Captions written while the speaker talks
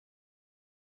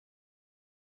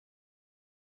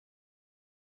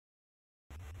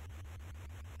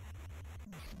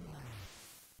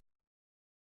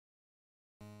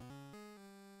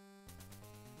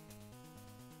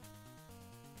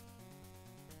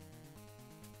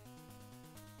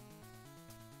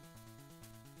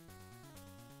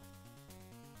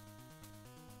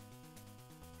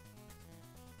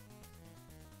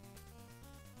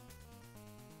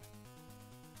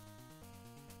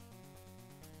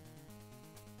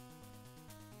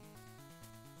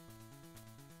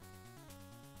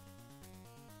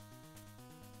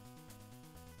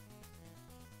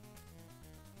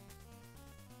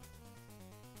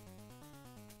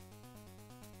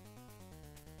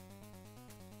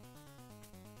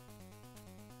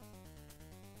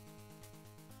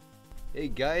Hey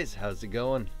guys, how's it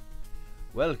going?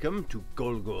 Welcome to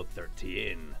Golgo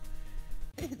 13.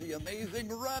 The amazing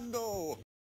Rando!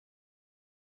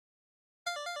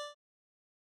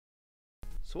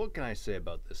 So what can I say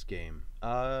about this game?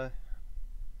 I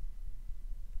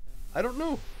don't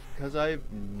know, because I've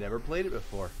never played it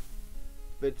before.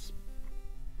 It's,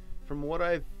 from what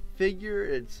I figure,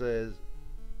 it's a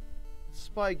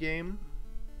spy game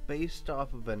based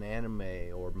off of an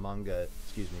anime or manga,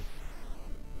 excuse me.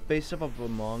 Based off of a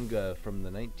manga from the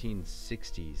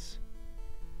 1960s.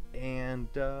 And,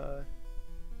 I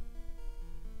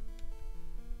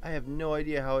have no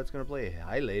idea how it's going to play.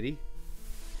 Hi, lady.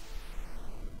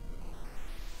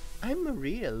 I'm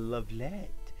Maria Lovelet,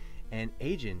 an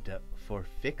agent for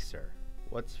Fixer.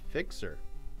 What's Fixer?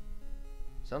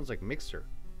 Sounds like Mixer.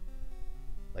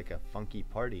 Like a funky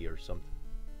party or something.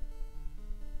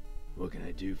 What can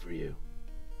I do for you?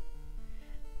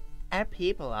 Our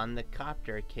people on the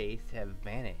copter case have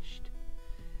vanished.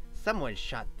 Someone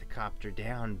shot the copter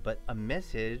down, but a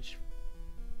message...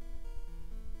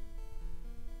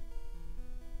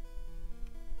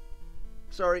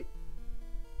 Sorry.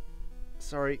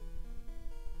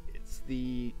 It's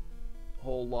the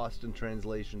whole lost in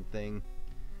translation thing.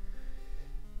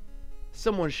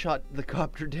 Someone shot the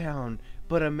copter down,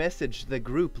 but a message the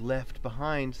group left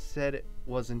behind said it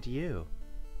wasn't you.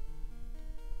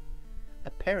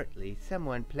 Apparently,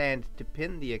 someone planned to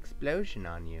pin the explosion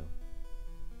on you.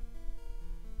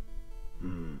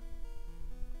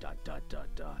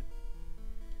 Dot.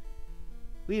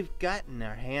 We've gotten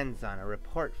our hands on a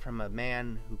report from a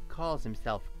man who calls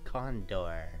himself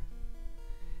Condor.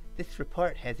 This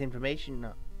report has information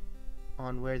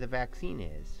on where the vaccine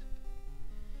is.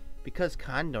 Because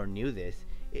Condor knew this,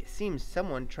 it seems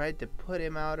someone tried to put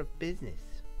him out of business.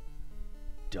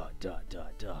 Dot.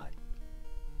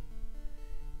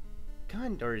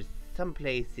 Condor's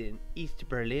someplace in East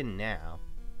Berlin now.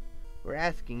 We're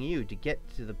asking you to get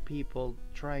to the people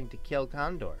trying to kill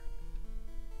Condor.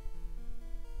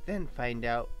 Then find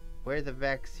out where the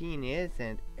vaccine is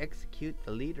and execute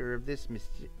the leader of this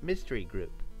mystery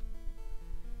group.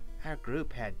 Our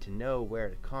group had to know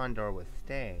where Condor was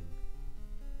staying.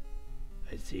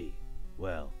 I see.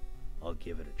 Well, I'll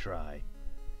give it a try.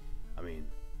 I mean,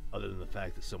 other than the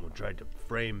fact that someone tried to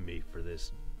frame me for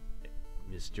this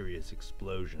mysterious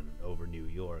explosion over New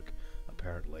York,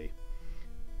 apparently,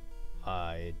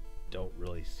 I don't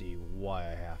really see why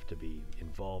I have to be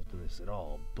involved in this at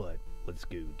all, but let's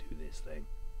go do this thing.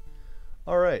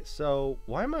 Alright, so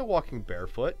why am I walking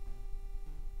barefoot?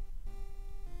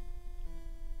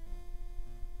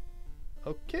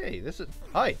 Okay, this is...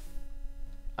 Hi!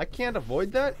 I can't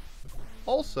avoid that?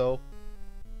 Also...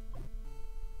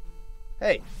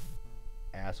 Hey!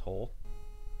 Asshole.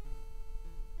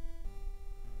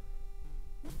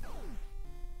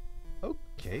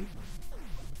 Okay.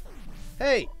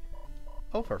 Hey!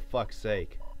 Oh, for fuck's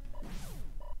sake.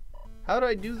 How'd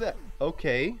I do that?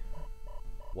 Okay.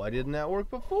 Why didn't that work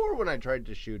before when I tried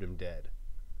to shoot him dead?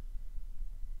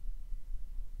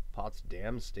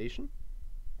 Potsdam Station?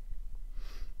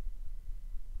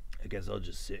 I guess I'll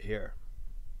just sit here.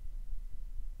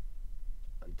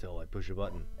 Until I push a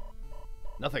button.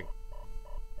 Nothing.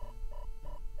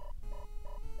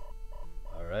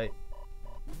 Alright.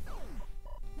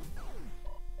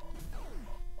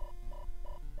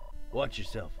 Watch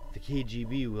yourself. The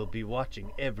KGB will be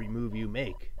watching every move you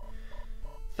make.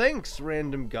 Thanks,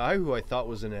 random guy who I thought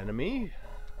was an enemy.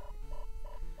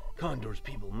 Condor's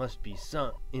people must be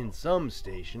in some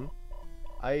station.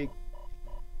 I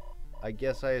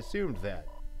guess I assumed that.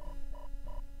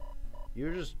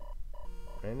 You're just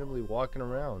randomly walking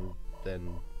around,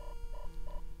 then...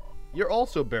 You're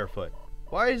also barefoot.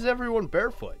 Why is everyone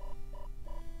barefoot?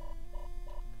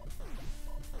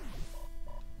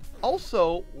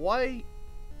 Also, why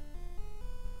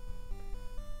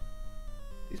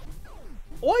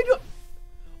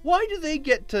do they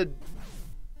get to...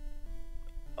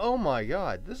 Oh my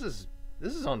god, this is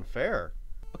unfair.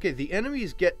 Okay, the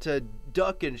enemies get to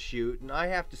duck and shoot, and I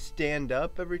have to stand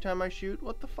up every time I shoot?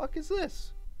 What the fuck is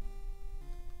this?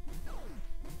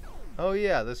 Oh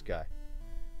yeah, this guy.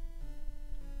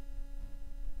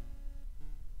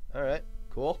 Alright,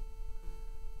 cool.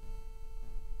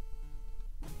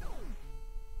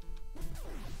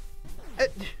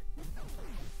 At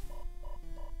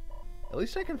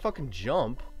least I can fucking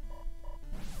jump.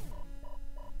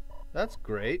 That's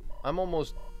great. I'm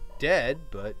almost dead,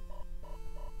 but...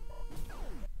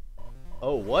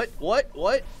 Oh, what? What?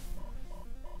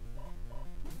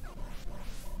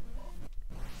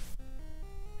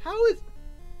 How is...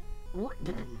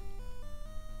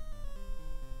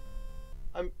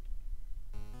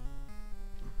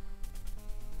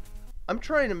 I'm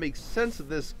trying to make sense of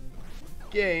this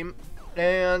game,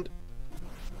 and...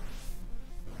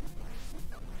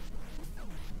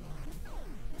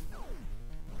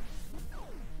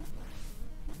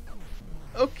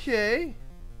 Okay.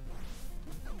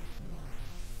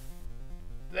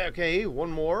 Okay, one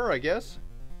more, I guess.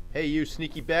 Hey, you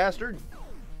sneaky bastard.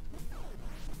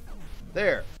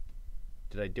 There.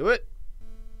 Did I do it?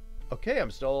 Okay,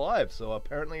 I'm still alive, so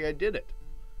apparently I did it.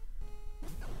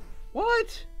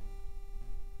 What?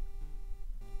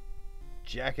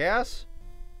 Jackass?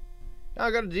 Now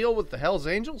I gotta deal with the Hells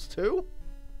Angels, too?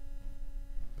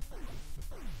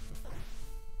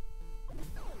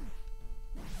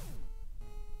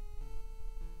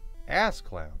 Ass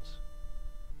clowns.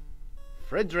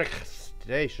 Friedrich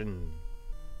Station.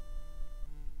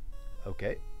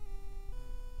 Okay.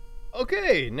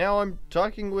 Okay, now I'm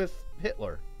talking with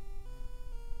Hitler.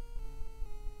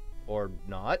 Or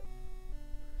not.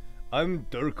 I'm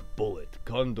Dirk Bullet.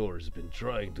 Condor's been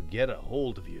trying to get a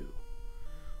hold of you.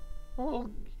 Well,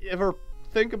 ever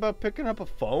think about picking up a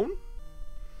phone?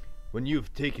 When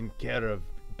you've taken care of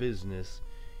business,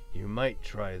 you might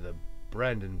try the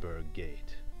Brandenburg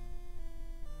Gate. ...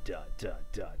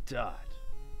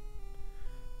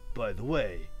 By the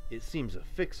way, it seems a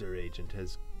fixer agent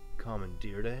has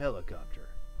commandeered a helicopter.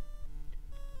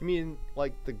 You mean,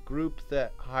 like the group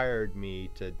that hired me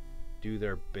to do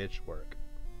their bitch work?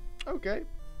 Okay.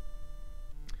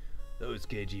 Those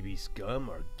KGB scum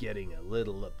are getting a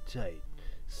little uptight,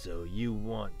 so you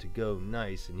want to go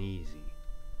nice and easy. ...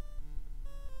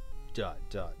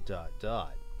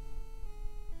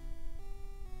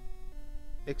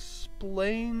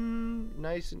 Explain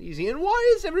nice and easy. And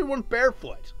why is everyone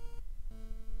barefoot?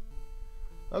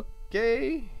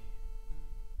 Okay.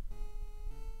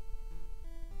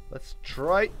 Let's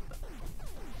try.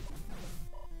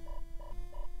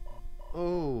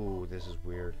 Oh, this is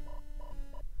weird.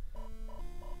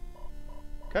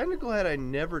 Kinda glad I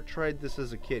never tried this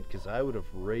as a kid, because I would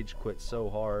have rage quit so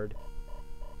hard.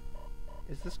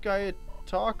 Is this guy a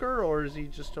talker, or is he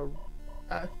just a...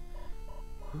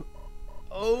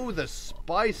 Oh, the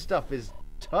spy stuff is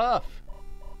tough.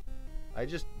 I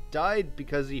just died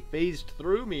because he phased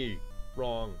through me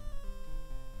wrong.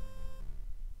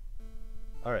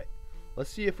 Alright, let's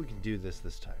see if we can do this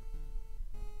time.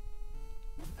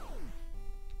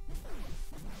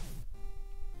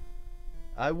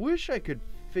 I wish I could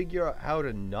figure out how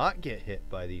to not get hit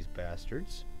by these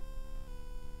bastards.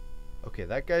 Okay,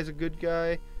 that guy's a good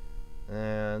guy.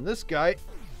 And this guy...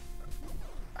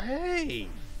 Hey!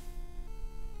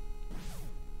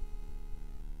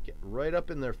 Get right up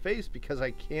in their face because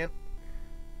I can't...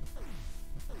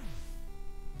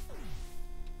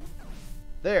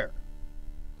 There.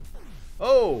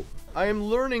 Oh, I am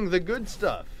learning the good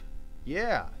stuff.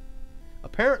 Yeah.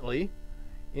 Apparently,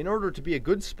 in order to be a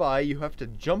good spy, you have to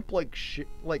jump like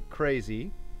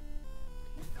crazy.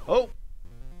 Oh!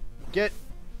 Get...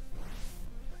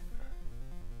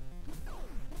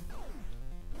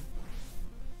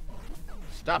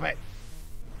 Stop it!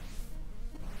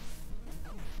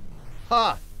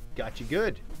 Ha! Got you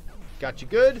good. Got you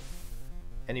good.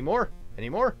 Any more? Any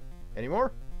more? Any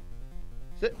more?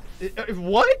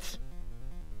 What?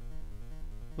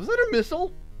 Was that a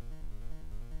missile?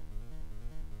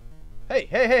 Hey,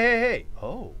 hey, hey, hey, hey.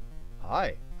 Oh,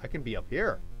 hi. I can be up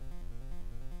here.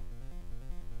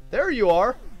 There you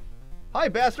are. Hi,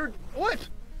 bastard. What?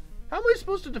 How am I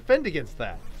supposed to defend against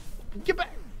that? Get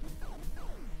back.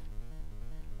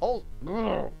 Oh.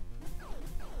 Ugh.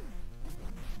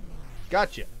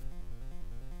 Gotcha.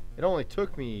 It only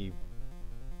took me...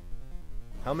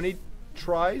 How many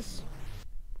tries?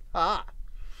 Ah.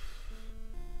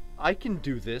 I can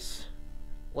do this.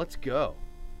 Let's go.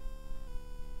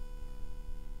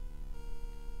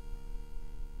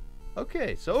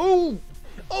 Okay, so... Oh!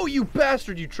 Oh, you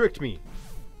bastard! You tricked me!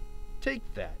 Take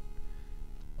that.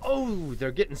 Oh,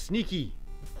 they're getting sneaky.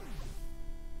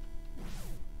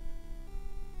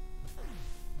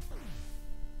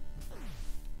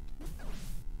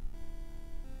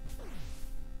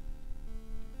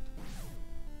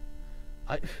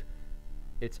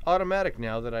 It's automatic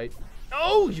now that I...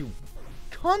 Oh, you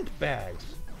cunt bags!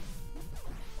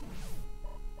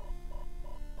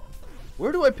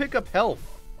 Where do I pick up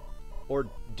health? Or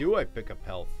do I pick up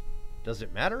health? Does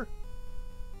it matter?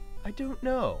 I don't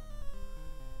know.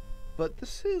 But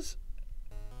this is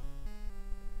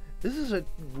a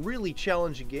really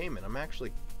challenging game, and I'm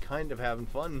actually kind of having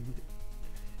fun.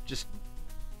 Just...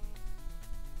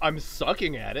 I'm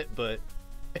sucking at it, but...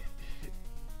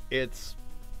 it's...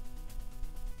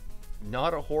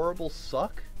 not a horrible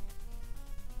suck.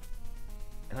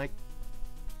 And I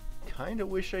kind of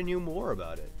wish I knew more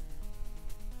about it.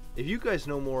 If you guys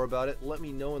know more about it, let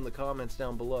me know in the comments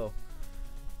down below.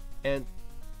 And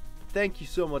thank you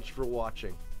so much for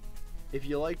watching. If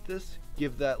you liked this,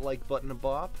 give that like button a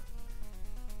bop.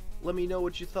 Let me know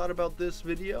what you thought about this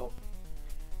video.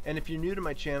 And if you're new to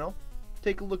my channel,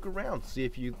 take a look around, see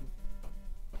if you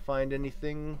find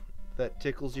anything that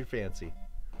tickles your fancy.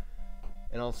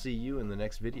 And I'll see you in the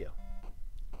next video.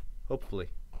 Hopefully,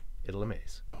 it'll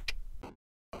amaze.